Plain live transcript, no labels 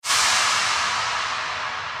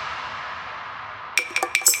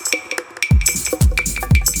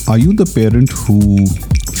Are you the parent who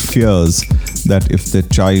fears that if their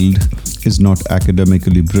child is not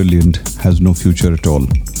academically brilliant, has no future at all?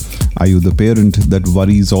 Are you the parent that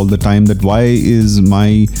worries all the time that why is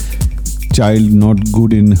my child not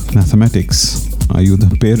good in mathematics? Are you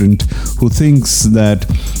the parent who thinks that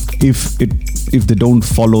if they don't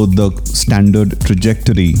follow the standard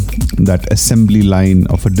trajectory, that assembly line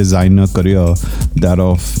of a designer career, that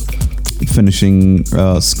of finishing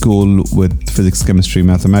school with physics, chemistry,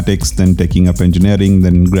 mathematics, then taking up engineering,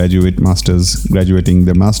 then graduating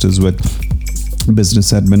their masters with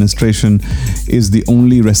business administration is the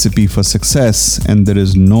only recipe for success and there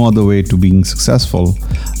is no other way to being successful?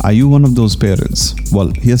 Are you one of those parents?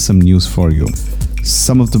 Well, here's some news for you.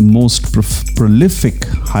 Some of the most prolific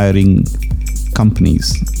hiring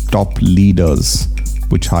companies, top leaders,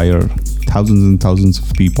 which hire thousands and thousands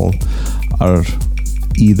of people, are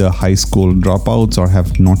either high school dropouts or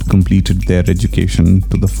have not completed their education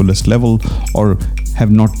to the fullest level or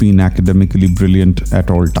have not been academically brilliant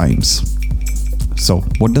at all times. So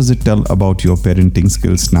what does it tell about your parenting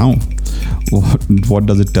skills now? What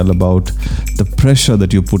does it tell about the pressure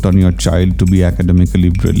that you put on your child to be academically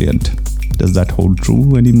brilliant? Does that hold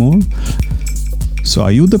true anymore? So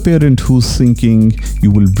are you the parent who's thinking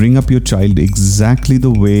you will bring up your child exactly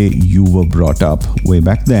the way you were brought up way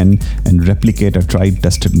back then and replicate a tried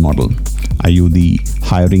tested model? Are you the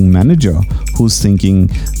hiring manager who's thinking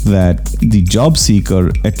that the job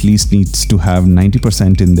seeker at least needs to have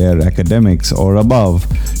 90% in their academics or above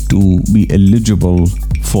to be eligible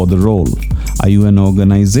for the role? Are you an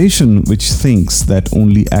organization which thinks that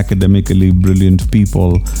only academically brilliant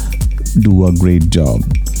people do a great job?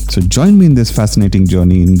 So join me in this fascinating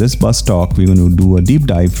journey. In this bus talk, we're going to do a deep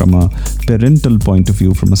dive from a parental point of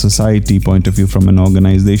view, from a society point of view, from an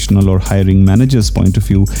organizational or hiring manager's point of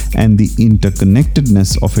view, and the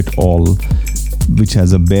interconnectedness of it all, which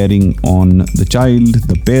has a bearing on the child,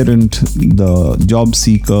 the parent, the job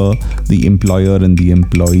seeker, the employer, and the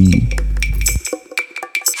employee.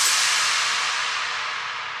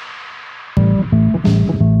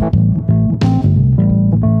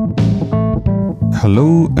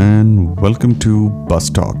 Hello and welcome to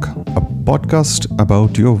Bus Talk, a podcast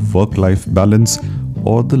about your work-life balance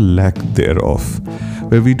or the lack thereof,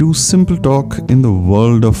 where we do simple talk in the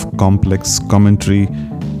world of complex commentary,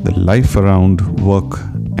 the life around work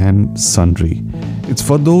and sundry. It's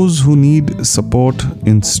for those who need support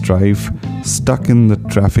in strife, stuck in the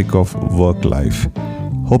traffic of work life,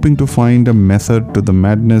 hoping to find a method to the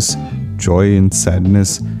madness, joy in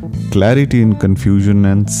sadness, clarity in confusion,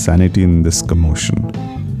 and sanity in this commotion.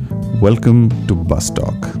 Welcome to Bus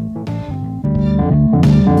Talk.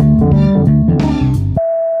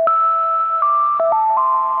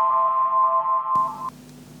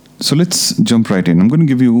 So let's jump right in. I'm going to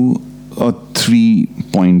give you a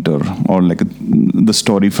three-pointer or the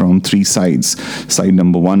story from three sides. Side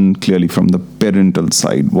number one, clearly from the parental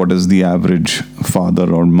side. What is the average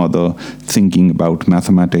father or mother thinking about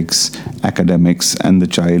mathematics, academics, and the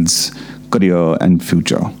child's career and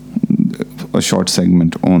future? A short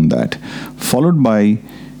segment on that. Followed by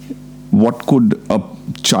what could a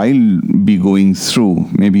child be going through?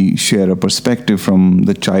 Maybe share a perspective from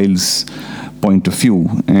the child's point of view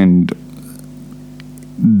and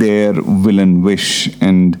their will and wish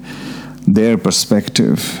and their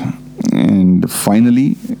perspective. And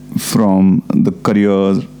finally, from the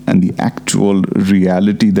career and the actual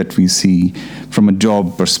reality that we see from a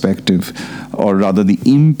job perspective, or rather the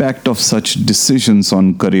impact of such decisions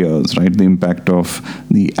on careers, right? The impact of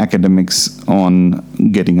the academics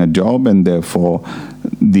on getting a job, and therefore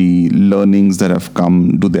the learnings that have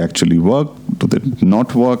come, do they actually work? Do they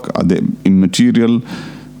not work? Are they immaterial?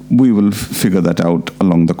 We will figure that out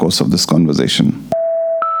along the course of this conversation.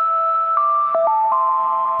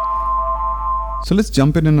 So let's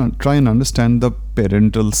jump in and try and understand the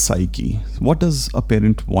parental psyche. What does a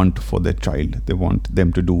parent want for their child? They want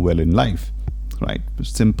them to do well in life, right?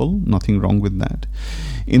 Simple, nothing wrong with that.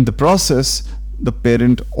 In the process, the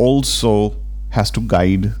parent also has to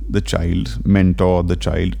guide the child, mentor the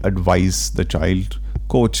child, advise the child,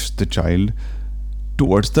 coach the child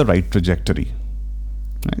towards the right trajectory.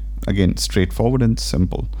 Right? Again, straightforward and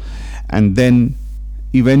simple. And then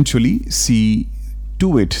eventually see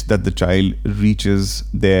to it that the child reaches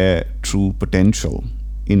their true potential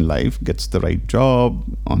in life, gets the right job,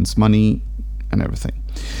 earns money, and everything.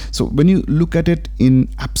 So when you look at it in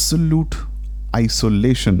absolute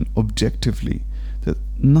isolation, objectively, there's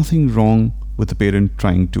nothing wrong with a parent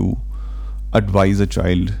trying to advise a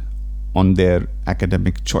child on their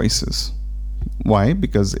academic choices. Why?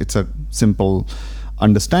 Because it's a simple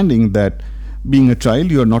understanding that Being a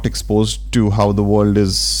child, you're not exposed to how the world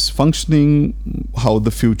is functioning, how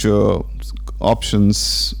the future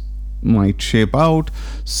options might shape out.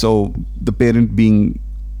 So the parent, being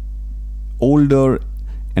older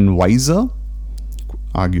and wiser,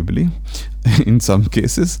 arguably, in some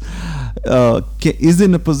cases, is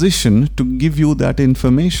in a position to give you that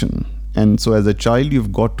information. And so as a child,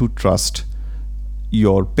 you've got to trust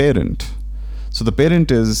your parent. So the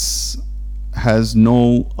parent has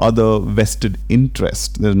no other vested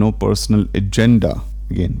interest. There's no personal agenda,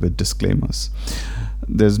 again with disclaimers.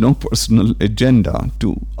 There's no personal agenda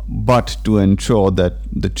but to ensure that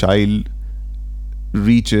the child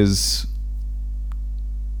reaches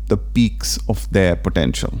the peaks of their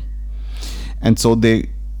potential. And so they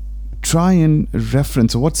try and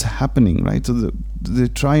reference what's happening, right? So they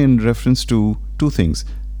try and reference to two things.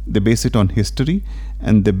 They base it on history,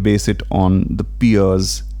 and they base it on the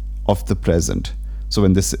peers of the present. So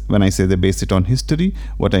when I say they base it on history,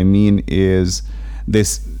 what I mean is they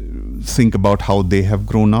think about how they have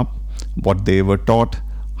grown up, what they were taught,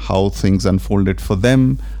 how things unfolded for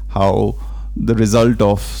them, how the result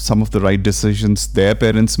of some of the right decisions their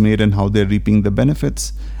parents made and how they're reaping the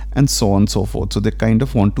benefits, and so on and so forth. So they kind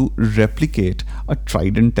of want to replicate a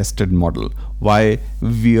tried and tested model. Why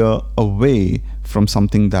veer away from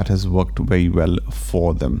something that has worked very well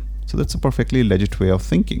for them? So that's a perfectly legit way of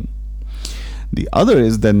thinking. The other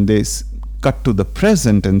is then they cut to the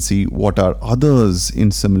present and see what are others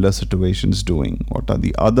in similar situations doing, what are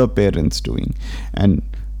the other parents doing. And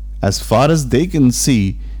as far as they can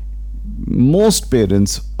see, most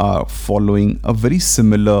parents are following a very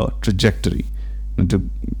similar trajectory. And to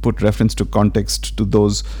put reference to context to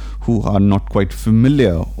those who are not quite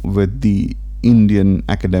familiar with the Indian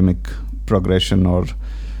academic progression or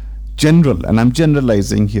general, and I'm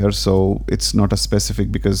generalizing here, so it's not a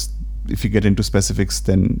specific, because if you get into specifics,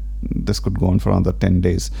 then this could go on for another 10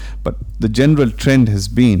 days. But the general trend has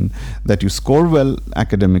been that you score well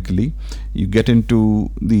academically, you get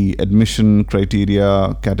into the admission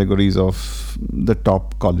criteria categories of the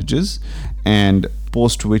top colleges, and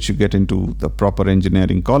post which you get into the proper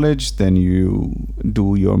engineering college, then you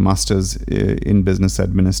do your master's in business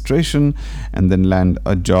administration, and then land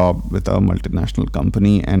a job with a multinational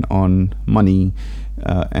company and earn money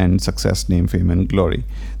and success, name, fame, and glory.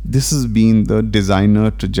 This has been the designer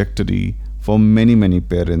trajectory for many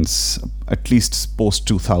parents, at least post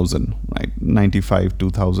 2000, right? 95,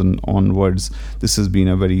 2000 onwards. This has been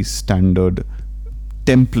a very standard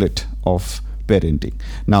template of parenting.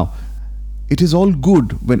 Now, it is all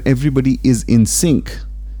good when everybody is in sync.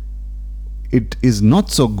 It is not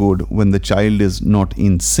so good when the child is not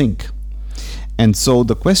in sync. And so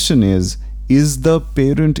the question is the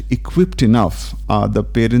parent equipped enough? Are the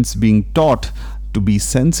parents being taught to be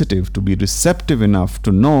sensitive, to be receptive enough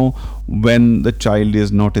to know when the child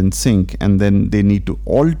is not in sync, and then they need to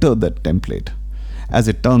alter that template? As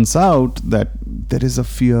it turns out, that there is a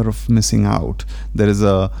fear of missing out. There is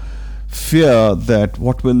a fear that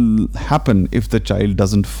what will happen if the child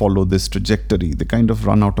doesn't follow this trajectory. They kind of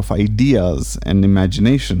run out of ideas and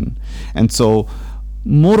imagination. And so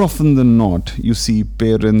more often than not, you see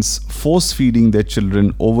parents force feeding their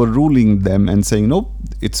children, overruling them and saying, nope,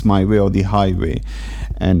 it's my way or the highway.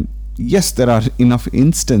 And yes, there are enough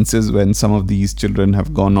instances when some of these children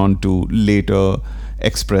have gone on to later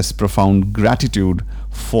express profound gratitude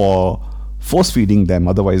for force feeding them.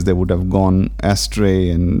 Otherwise, they would have gone astray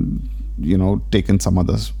and, taken some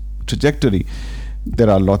other trajectory. There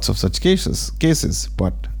are lots of such cases,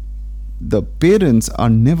 but the parents are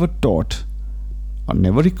never taught, are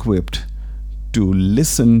never equipped to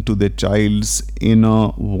listen to their child's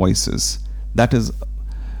inner voices. That is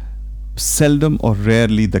seldom or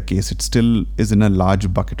rarely the case. It still is in a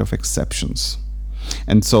large bucket of exceptions.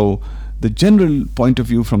 And so the general point of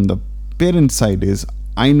view from the parent side is,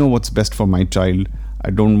 I know what's best for my child.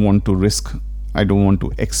 I don't want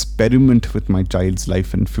to experiment with my child's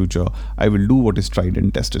life and future. I will do what is tried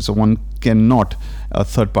and tested. So one cannot, a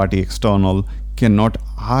third party external cannot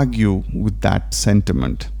argue with that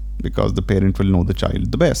sentiment, because the parent will know the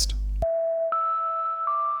child the best.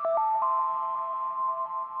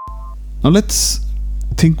 Now let's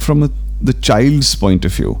think from the child's point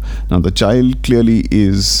of view. Now the child clearly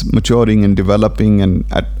is maturing and developing, and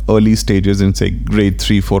at early stages in say grade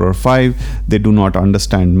 3, 4 or 5, they do not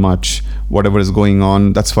understand much whatever is going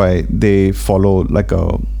on. That's why they follow like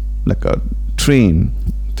a train.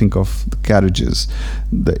 think of the carriages.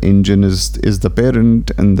 The engine is the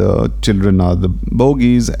parent, and the children are the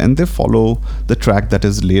bogies, and they follow the track that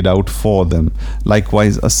is laid out for them.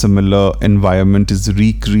 Likewise, a similar environment is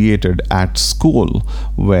recreated at school,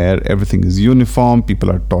 where everything is uniform,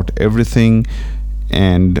 people are taught everything,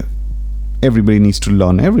 and everybody needs to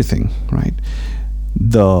learn everything, right?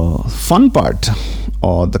 The fun part,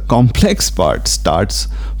 or the complex part, starts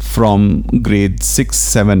from grade 6,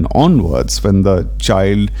 7 onwards, when the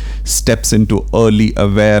child steps into early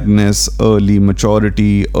awareness, early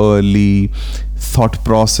maturity, early thought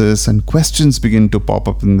process, and questions begin to pop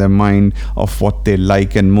up in their mind of what they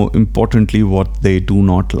like, and more importantly, what they do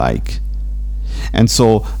not like. And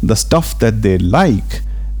so the stuff that they like,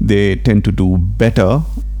 they tend to do better,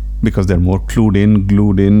 because they're more clued in,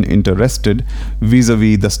 glued in, interested.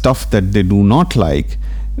 Vis-a-vis the stuff that they do not like,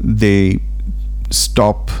 they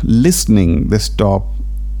stop listening, they stop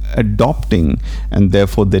adopting, and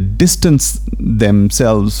therefore they distance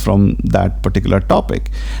themselves from that particular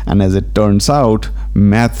topic. And as it turns out,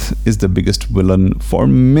 math is the biggest villain for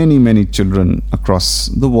many, many children across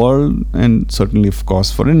the world, and certainly, of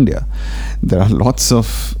course, for India. There are lots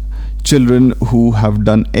of children who have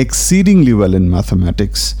done exceedingly well in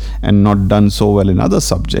mathematics and not done so well in other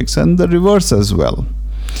subjects, and the reverse as well.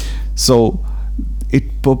 So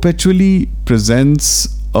it perpetually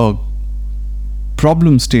presents a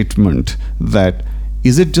problem statement that,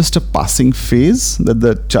 is it just a passing phase that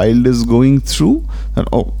the child is going through? That,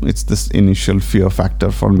 oh, it's this initial fear factor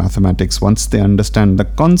for mathematics. Once they understand the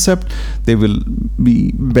concept, they will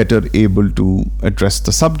be better able to address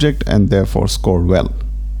the subject and therefore score well.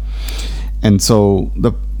 And so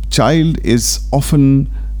the child is often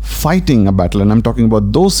fighting a battle, and I'm talking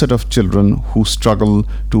about those set of children who struggle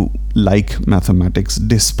to like mathematics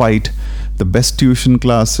despite the best tuition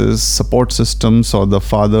classes, support systems, or the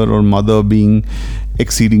father or mother being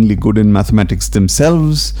exceedingly good in mathematics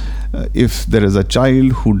themselves. If there is a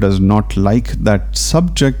child who does not like that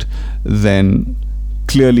subject, then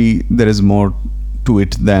clearly there is more to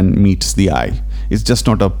it than meets the eye. It's just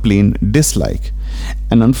not a plain dislike.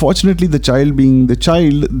 And unfortunately, the child being the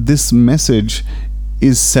child, this message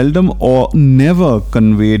is seldom or never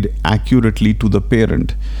conveyed accurately to the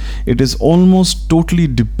parent. It is almost totally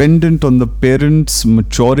dependent on the parent's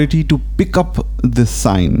maturity to pick up this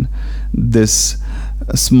sign, this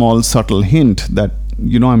small subtle hint that,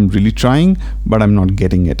 I'm really trying, but I'm not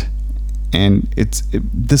getting it. And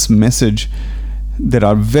this message, there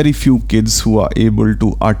are very few kids who are able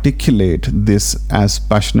to articulate this as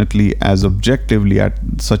passionately, as objectively at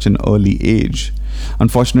such an early age.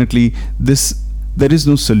 Unfortunately, there is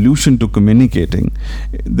no solution to communicating.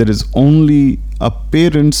 There is only a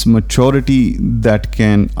parent's maturity that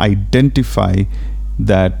can identify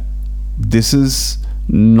that this is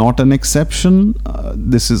not an exception,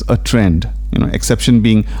 this is a trend. Exception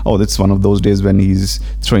being, oh, that's one of those days when he's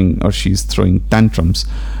throwing or she's throwing tantrums.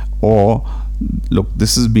 Or, look,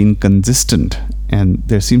 this has been consistent and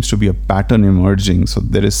there seems to be a pattern emerging, so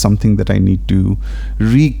there is something that I need to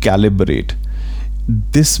recalibrate.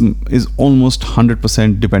 This is almost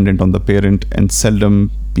 100% dependent on the parent, and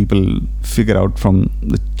seldom people figure out from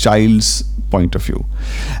the child's point of view.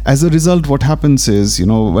 As a result, what happens is,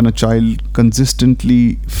 when a child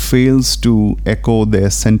consistently fails to echo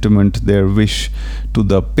their sentiment, their wish to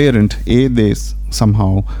the parent, they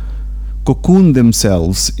somehow cocoon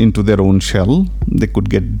themselves into their own shell. They could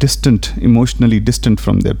get distant, emotionally distant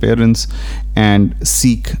from their parents, and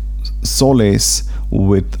seek solace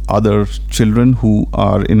with other children who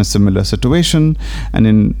are in a similar situation, and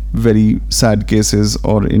in very sad cases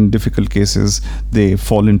or in difficult cases, they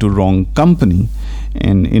fall into wrong company,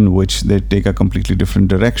 and in which they take a completely different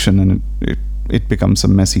direction, and it becomes a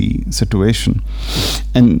messy situation.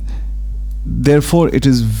 And therefore, it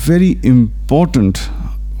is very important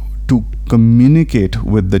to communicate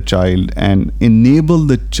with the child and enable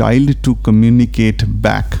the child to communicate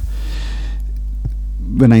back.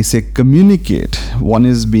 When I say communicate, one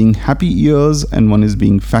is being happy ears and one is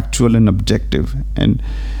being factual and objective. And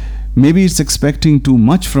maybe it's expecting too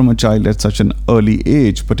much from a child at such an early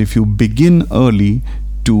age, but if you begin early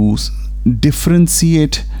to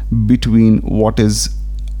differentiate between what is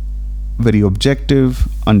very objective,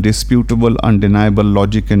 undisputable, undeniable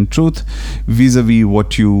logic and truth vis-a-vis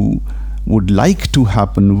what you would like to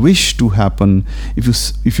happen, wish to happen,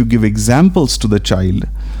 if you give examples to the child,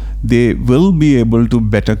 they will be able to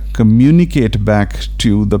better communicate back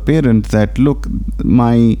to the parent that, look,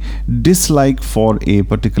 my dislike for a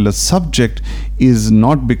particular subject is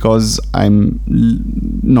not because I'm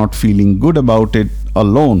not feeling good about it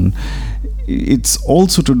alone. It's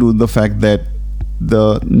also to do with the fact that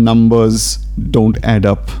the numbers don't add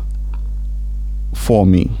up for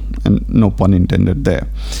me, and no pun intended there.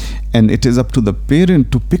 And it is up to the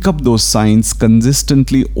parent to pick up those signs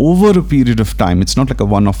consistently over a period of time. It's not like a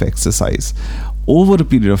one-off exercise. Over a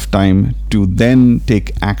period of time, to then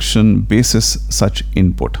take action basis such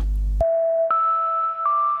input.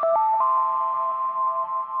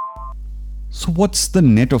 So what's the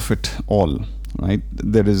net of it all, right?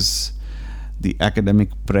 There is the academic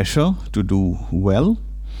pressure to do well,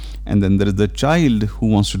 and then there is the child who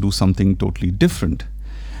wants to do something totally different.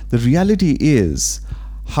 The reality is,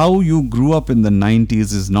 how you grew up in the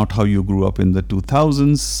 90s is not how you grew up in the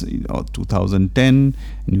 2000s or 2010,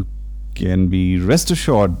 and you can be rest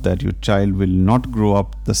assured that your child will not grow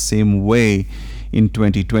up the same way in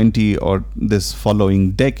 2020 or this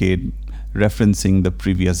following decade, referencing the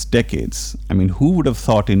previous decades. I mean, who would have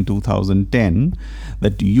thought in 2010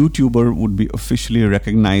 that YouTuber would be officially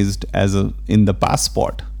recognized as in the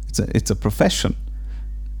passport? It's a profession.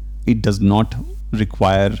 It does not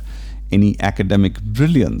require any academic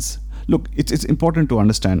brilliance. Look, it's important to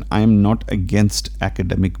understand, I am not against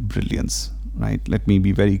academic brilliance, right? Let me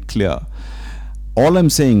be very clear. All I'm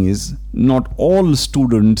saying is, not all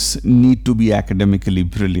students need to be academically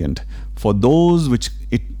brilliant. For those which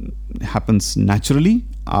it happens naturally,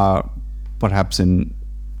 are perhaps in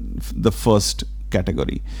the first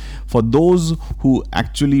category. For those who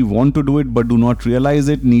actually want to do it but do not realize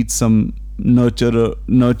it, need some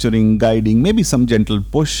nurturing, guiding, maybe some gentle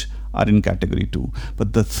push, are in category 2.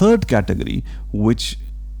 But the third category, which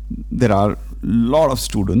there are a lot of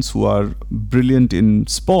students who are brilliant in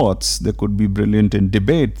sports, they could be brilliant in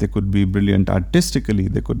debate, they could be brilliant artistically,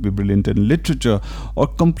 they could be brilliant in literature, or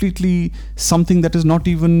completely something that is not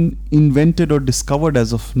even invented or discovered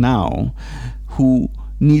as of now, who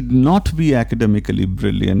need not be academically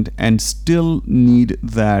brilliant and still need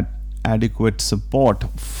that adequate support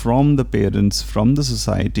from the parents, from the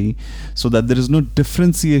society, so that there is no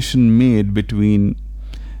differentiation made between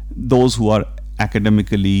those who are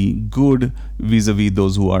academically good vis-a-vis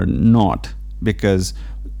those who are not. Because,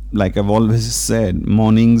 like I've always said,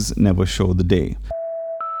 mornings never show the day.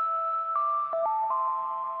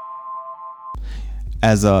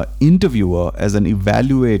 As an interviewer, as an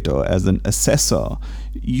evaluator, as an assessor,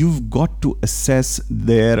 you've got to assess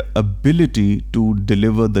their ability to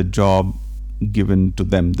deliver the job given to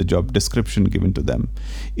them, the job description given to them.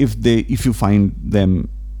 If you find them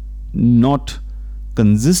not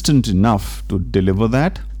consistent enough to deliver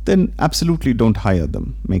that, then absolutely don't hire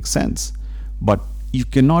them. Makes sense. But you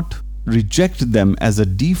cannot reject them as a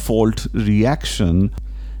default reaction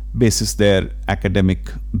basis their academic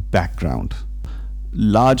background.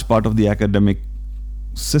 Large part of the academic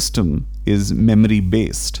system is memory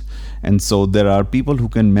based, and so there are people who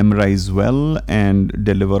can memorize well and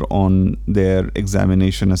deliver on their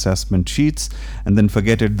examination assessment sheets and then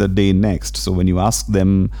forget it the day next. So when you ask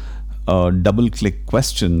them a double click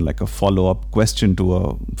question, like a follow-up question to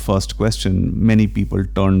a first question, many people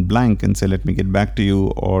turn blank and say, let me get back to you,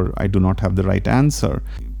 or I do not have the right answer.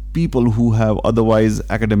 People who have otherwise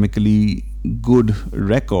academically good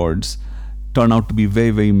records turn out to be very,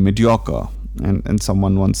 very mediocre. And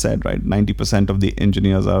someone once said, right, 90% of the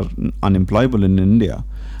engineers are unemployable in India.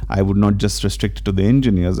 I would not just restrict it to the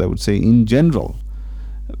engineers, I would say in general,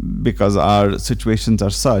 because our situations are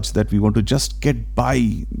such that we want to just get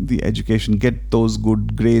by the education, get those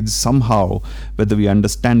good grades somehow, whether we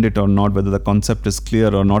understand it or not, whether the concept is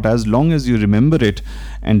clear or not. As long as you remember it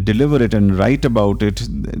and deliver it and write about it,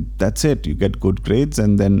 that's it. You get good grades,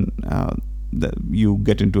 and then you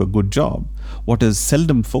get into a good job. What is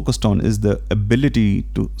seldom focused on is the ability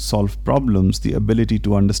to solve problems, the ability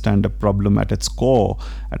to understand a problem at its core,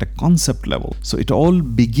 at a concept level. So it all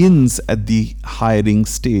begins at the hiring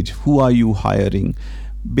stage. Who are you hiring?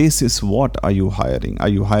 Basis what are you hiring? Are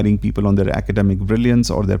you hiring people on their academic brilliance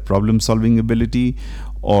or their problem solving ability?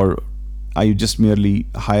 Or are you just merely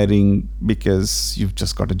hiring because you've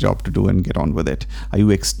just got a job to do and get on with it? Are you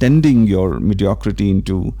extending your mediocrity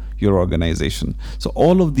into your organization? So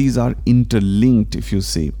all of these are interlinked, if you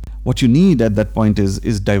see. What you need at that point is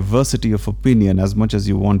diversity of opinion as much as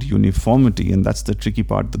you want uniformity, and that's the tricky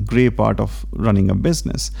part, the gray part of running a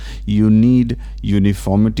business. You need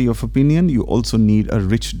uniformity of opinion. You also need a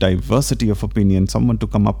rich diversity of opinion, someone to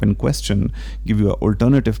come up and question, give you an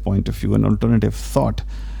alternative point of view, an alternative thought,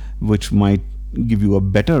 which might give you a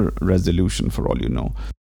better resolution for all you know.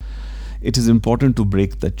 It is important to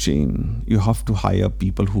break the chain. You have to hire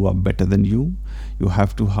people who are better than you. You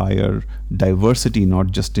have to hire diversity,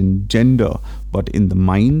 not just in gender, but in the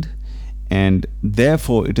mind. And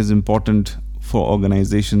therefore, it is important for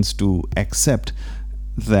organizations to accept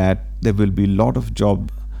that there will be a lot of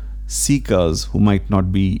job seekers who might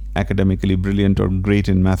not be academically brilliant or great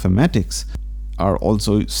in mathematics are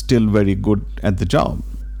also still very good at the job.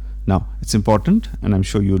 Now, it's important, and I'm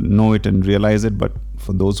sure you know it and realize it, but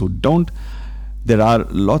for those who don't, there are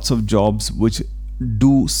lots of jobs which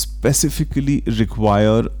do specifically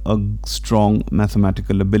require a strong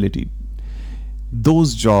mathematical ability.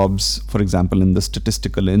 Those jobs, for example, in the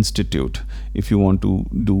Statistical Institute, if you want to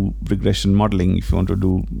do regression modeling, if you want to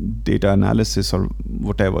do data analysis or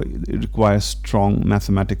whatever, it requires strong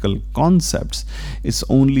mathematical concepts. It's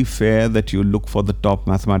only fair that you look for the top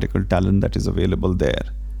mathematical talent that is available there.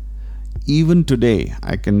 Even today,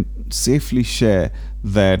 I can safely share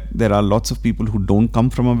that there are lots of people who don't come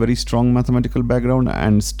from a very strong mathematical background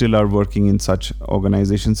and still are working in such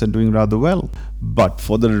organizations and doing rather well. But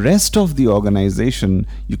for the rest of the organization,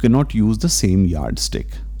 you cannot use the same yardstick.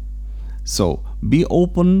 So be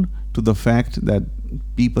open to the fact that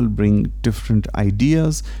people bring different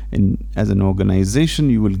ideas, and as an organization,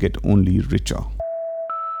 you will get only richer.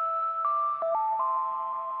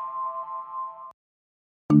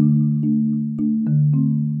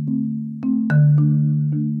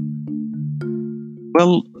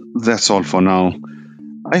 Well, that's all for now.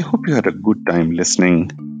 I hope you had a good time listening,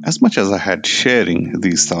 as much as I had sharing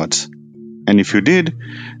these thoughts. And if you did,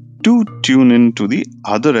 do tune in to the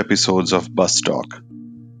other episodes of Bus Talk.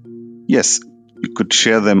 Yes, you could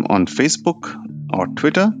share them on Facebook or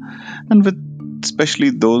Twitter, and with especially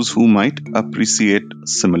those who might appreciate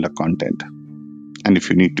similar content. And if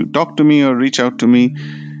you need to talk to me or reach out to me,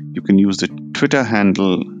 you can use the Twitter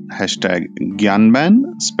handle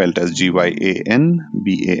 #Gyanban, spelled as GYANBAN,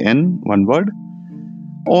 one word,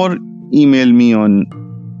 or email me on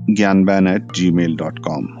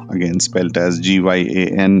gyanban@gmail.com, again spelled as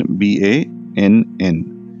GYANBANN.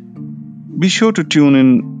 Be sure to tune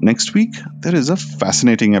in next week. There is a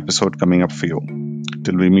fascinating episode coming up for you.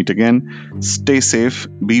 Till we meet again, stay safe,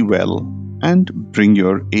 be well, and bring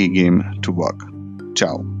your A game to work.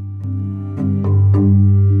 Ciao.